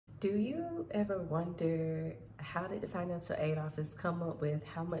Do you ever wonder, how did the financial aid office come up with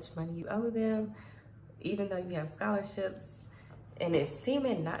how much money you owe them, even though you have scholarships, and it's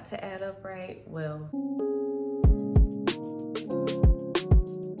seeming not to add up right? Well,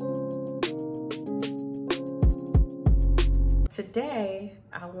 today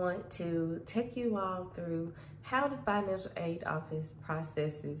I want to take you all through how the financial aid office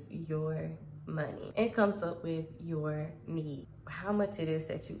processes your money. It comes up with your need, how much it is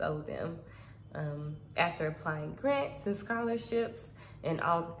that you owe them after applying grants and scholarships and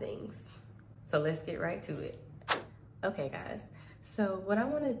all the things. So let's get right to it. Okay guys, so what I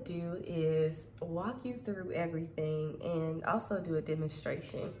want to do is walk you through everything and also do a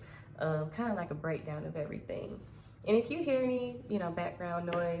demonstration, kind of like a breakdown of everything. And if you hear any, background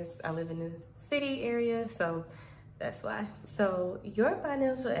noise, I live in the city area, so that's why. So your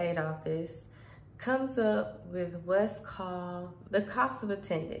financial aid office comes up with what's called the cost of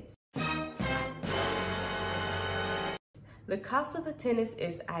attendance. The cost of attendance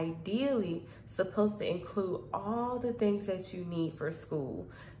is ideally supposed to include all the things that you need for school,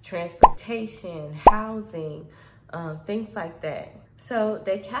 transportation, housing, things like that. So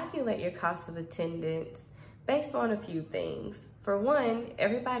they calculate your cost of attendance based on a few things. For one,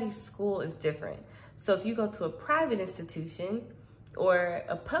 everybody's school is different. So if you go to a private institution or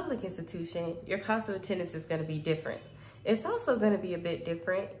a public institution, your cost of attendance is going to be different. It's also going to be a bit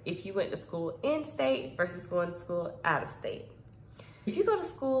different if you went to school in-state versus going to school out-of-state. If you go to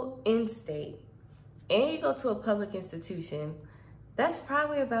school in-state and you go to a public institution, that's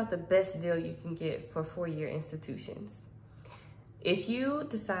probably about the best deal you can get for four-year institutions. If you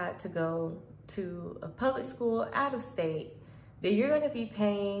decide to go to a public school out-of-state, then you're going to be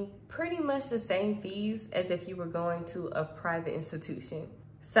paying pretty much the same fees as if you were going to a private institution.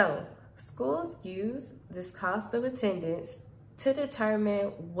 So schools use this cost of attendance to determine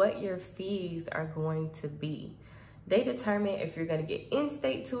what your fees are going to be. They determine if you're going to get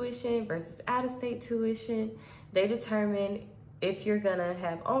in-state tuition versus out-of-state tuition. They determine if you're going to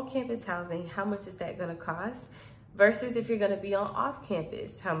have on-campus housing, how much is that going to cost, versus if you're going to be on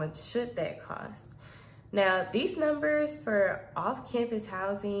off-campus, how much should that cost. Now, these numbers for off-campus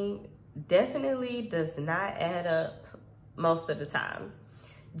housing definitely does not add up most of the time.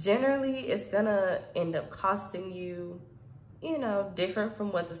 Generally, it's gonna end up costing you, different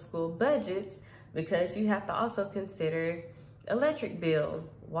from what the school budgets, because you have to also consider electric bill,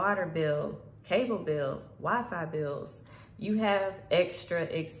 water bill, cable bill, Wi-Fi bills. You have extra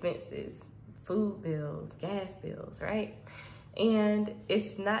expenses, food bills, gas bills, right? And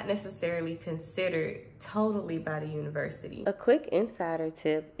it's not necessarily considered totally by the university. A quick insider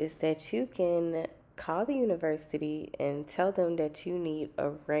tip is that you can call the university and tell them that you need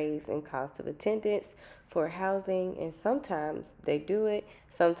a raise in cost of attendance for housing, and sometimes they do it,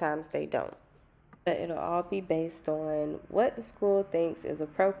 sometimes they don't. But it'll all be based on what the school thinks is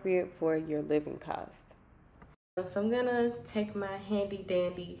appropriate for your living cost. So I'm gonna take my handy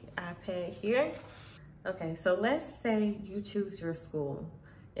dandy iPad here. Okay, so let's say you choose your school.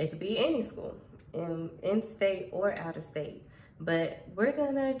 It could be any school, in-state or out-of-state. But we're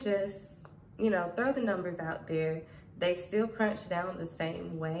gonna just, throw the numbers out there. They still crunch down the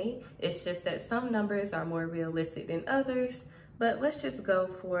same way. It's just that some numbers are more realistic than others. But let's just go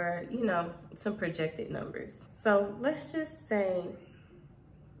for, some projected numbers. So let's just say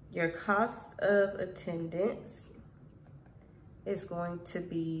your cost of attendance is going to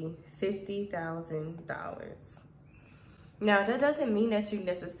be $50,000. Now, that doesn't mean that you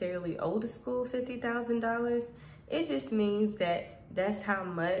necessarily owe the school $50,000. It just means that that's how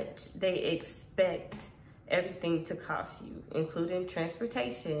much they expect everything to cost you, including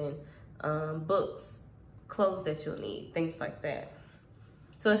transportation, books, clothes that you'll need, things like that.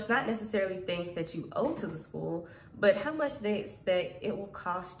 So it's not necessarily things that you owe to the school, but how much they expect it will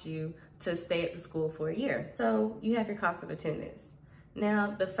cost you to stay at the school for a year. So you have your cost of attendance.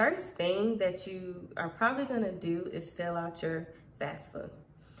 Now, the first thing that you are probably gonna do is fill out your FAFSA.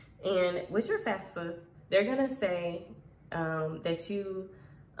 And with your FAFSA, they're gonna say that you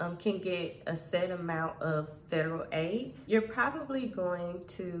can get a set amount of federal aid. You're probably going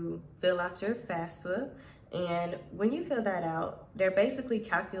to fill out your FAFSA, and when you fill that out, they're basically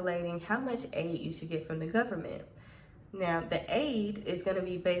calculating how much aid you should get from the government. Now, the aid is going to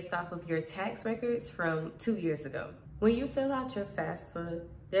be based off of your tax records from 2 years ago. When you fill out your FAFSA,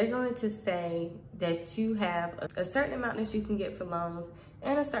 they're going to say that you have a certain amount that you can get for loans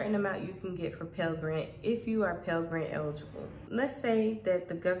and a certain amount you can get for Pell Grant if you are Pell Grant eligible. Let's say that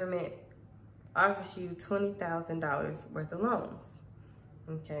the government offers you $20,000 worth of loans,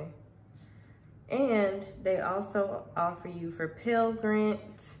 okay? And they also offer you for Pell Grant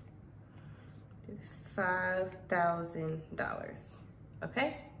 $5,000.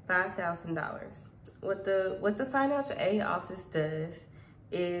 Okay, $5,000. What the financial aid office does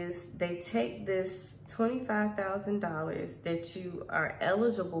is they take this $25,000 that you are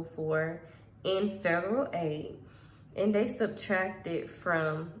eligible for in federal aid and they subtract it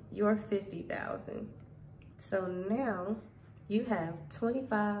from your $50,000. So now you have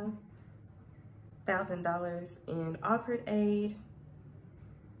 $25,000 in offered aid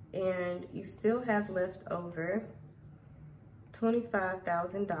and you still have left over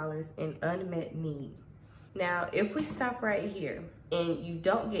 $25,000 in unmet need. Now, if we stop right here and you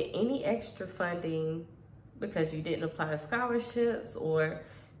don't get any extra funding because you didn't apply to scholarships or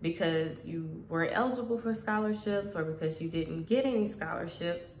because you weren't eligible for scholarships or because you didn't get any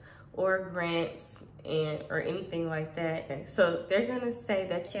scholarships or grants or anything like that. So they're gonna say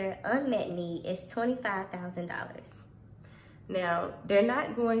that your unmet need is $25,000. Now, they're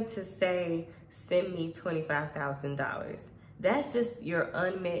not going to say, send me $25,000. That's just your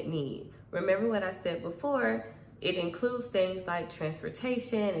unmet need. Remember what I said before, it includes things like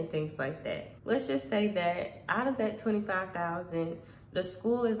transportation and things like that. Let's just say that out of that $25,000, the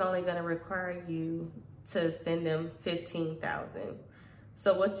school is only gonna require you to send them $15,000.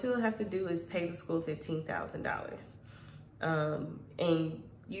 So what you'll have to do is pay the school $15,000. And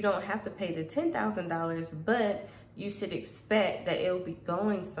you don't have to pay the $10,000, but you should expect that it'll be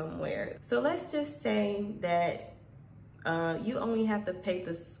going somewhere. So let's just say that you only have to pay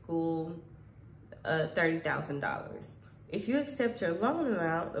the school $30,000. If you accept your loan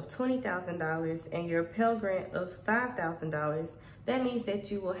amount of $20,000 and your Pell Grant of $5,000, that means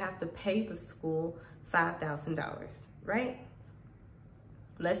that you will have to pay the school $5,000, right?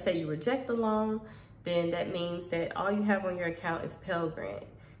 Let's say you reject the loan, then that means that all you have on your account is Pell Grant.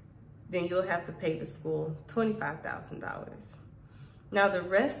 Then you'll have to pay the school $25,000. Now the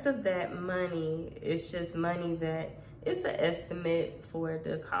rest of that money is just money that is an estimate for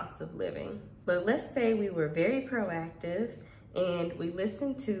the cost of living. But let's say we were very proactive and we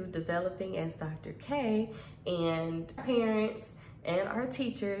listened to Developing as Dr. K and parents and our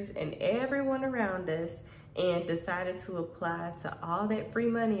teachers and everyone around us and decided to apply to all that free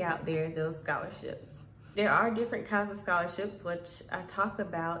money out there, those scholarships. There are different kinds of scholarships, which I talk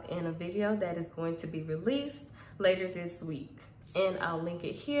about in a video that is going to be released later this week. And I'll link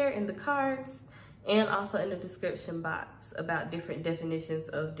it here in the cards and also in the description box about different definitions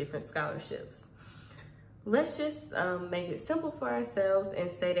of different scholarships. Let's just make it simple for ourselves and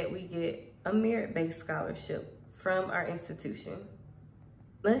say that we get a merit-based scholarship from our institution.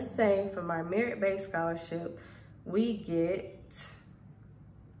 Let's say from our merit-based scholarship, we get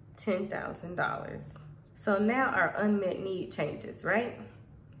 $10,000. So now our unmet need changes, right?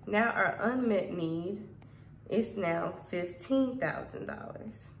 Now our unmet need is now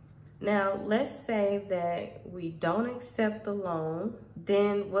 $15,000. Now let's say that we don't accept the loan,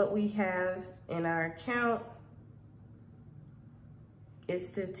 then what we have in our account is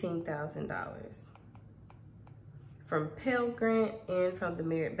 $15,000 from Pell Grant and from the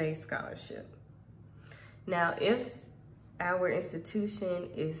merit-based scholarship. Now, if our institution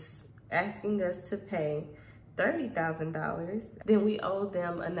is asking us to pay $30,000, then we owe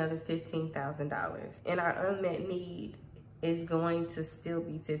them another $15,000. And our unmet need is going to still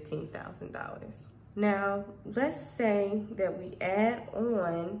be $15,000. Now, let's say that we add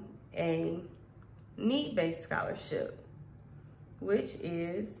on a need-based scholarship, which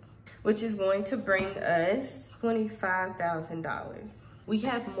is going to bring us $25,000. We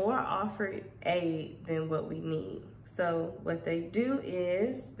have more offered aid than what we need. So what they do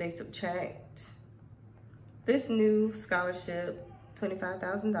is they subtract this new scholarship,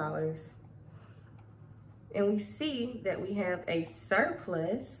 $25,000, and we see that we have a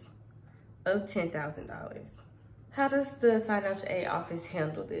surplus of $10,000. How does the financial aid office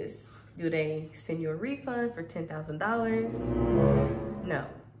handle this? Do they send you a refund for $10,000? No.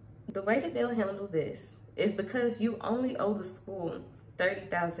 The way that they'll handle this is because you only owe the school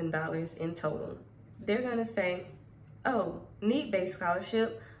 $30,000 in total. They're gonna say, oh, need-based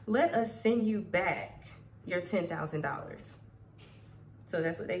scholarship, let us send you back your $10,000. So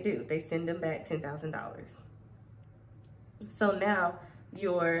that's what they do. They send them back $10,000. So now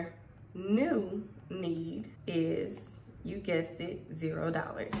your new need is, you guessed it,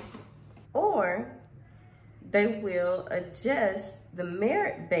 $0. Or they will adjust the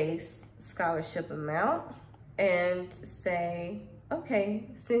merit-based scholarship amount and say,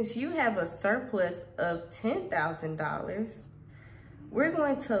 okay, since you have a surplus of $10,000, we're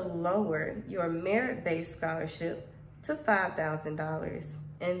going to lower your merit-based scholarship to $5,000.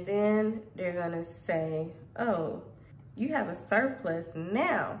 And then they're gonna say, oh, you have a surplus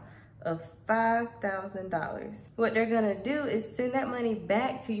now of $5,000. What they're gonna do is send that money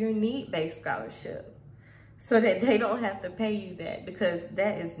back to your need-based scholarship so that they don't have to pay you that, because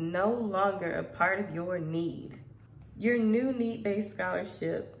that is no longer a part of your need. Your new need-based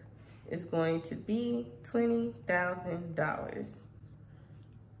scholarship is going to be $20,000.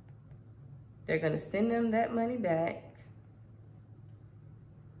 They're gonna send them that money back.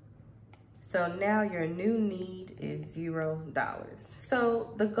 So now your new need is $0.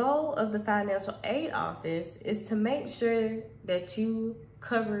 So the goal of the financial aid office is to make sure that you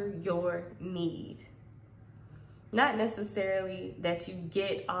cover your need. Not necessarily that you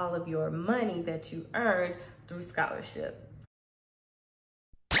get all of your money that you earn through scholarship.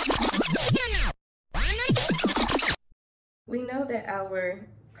 We know that our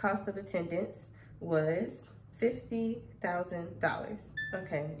cost of attendance was $50,000.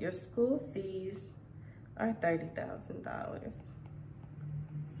 Okay, your school fees are $30,000.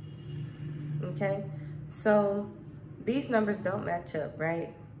 Okay, so these numbers don't match up,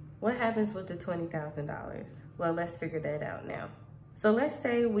 right? What happens with the $20,000? Well, let's figure that out now. So let's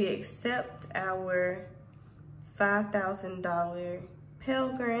say we accept our $5,000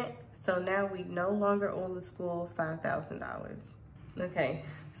 Pell Grant. So now we no longer owe the school $5,000. Okay,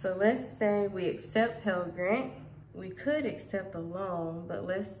 so let's say we accept Pell Grant. We could accept a loan, but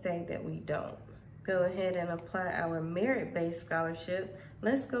let's say that we don't. Go ahead and apply our merit-based scholarship.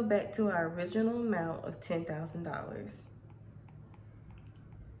 Let's go back to our original amount of $10,000.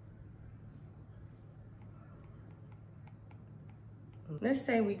 Let's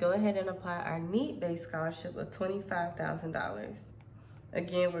say we go ahead and apply our need-based scholarship of $25,000.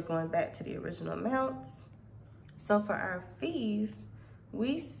 Again, we're going back to the original amounts. So for our fees,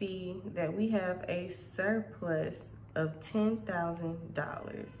 we see that we have a surplus of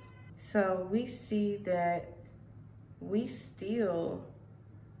 $10,000. So we see that we still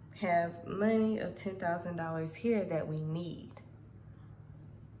have money of $10,000 here that we need.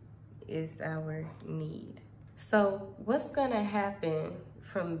 Is our need. So what's gonna happen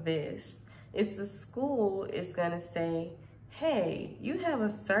from this is the school is gonna say, hey, you have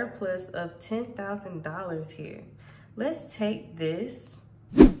a surplus of $10,000 here. Let's take this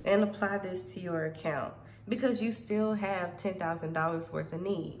and apply this to your account because you still have $10,000 worth of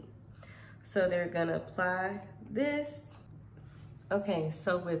need. So they're gonna apply this. Okay,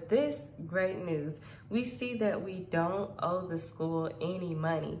 so with this great news, we see that we don't owe the school any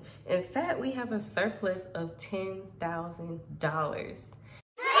money. In fact, we have a surplus of $10,000.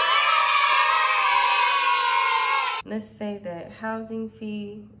 Let's say that housing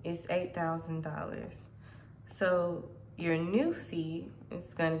fee is $8,000. So your new fee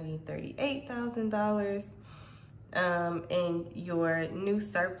is gonna be $38,000, and your new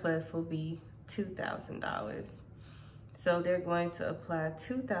surplus will be $2,000. So they're going to apply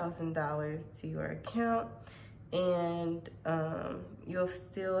 $2,000 to your account, and you'll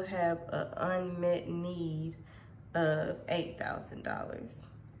still have an unmet need of $8,000.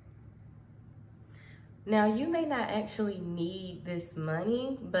 Now, you may not actually need this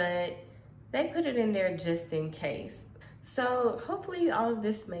money, but they put it in there just in case. So hopefully all of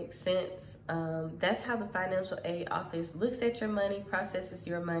this makes sense. That's how the financial aid office looks at your money, processes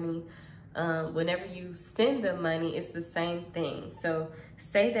your money. Whenever you send the money, it's the same thing. So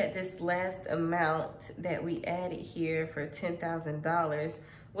say that this last amount that we added here for $10,000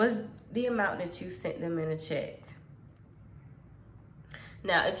 was the amount that you sent them in a check.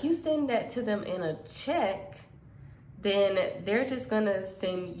 Now, if you send that to them in a check, then they're just gonna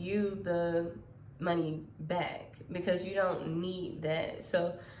send you the money back because you don't need that.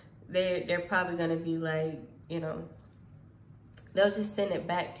 So they're probably gonna be like, you know, they'll just send it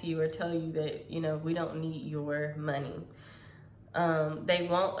back to you or tell you that, you know, we don't need your money. They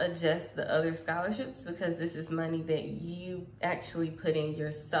won't adjust the other scholarships because this is money that you actually put in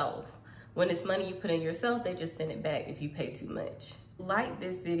yourself. When it's money you put in yourself, they just send it back if you pay too much. Like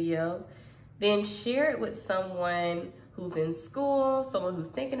this video, then share it with someone who's in school, someone who's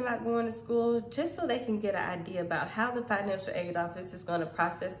thinking about going to school, just so they can get an idea about how the financial aid office is going to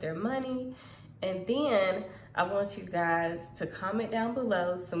process their money. And then I want you guys to comment down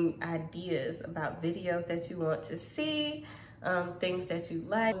below some ideas about videos that you want to see, things that you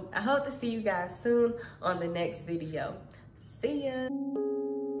like. I hope to see you guys soon on the next video. See ya.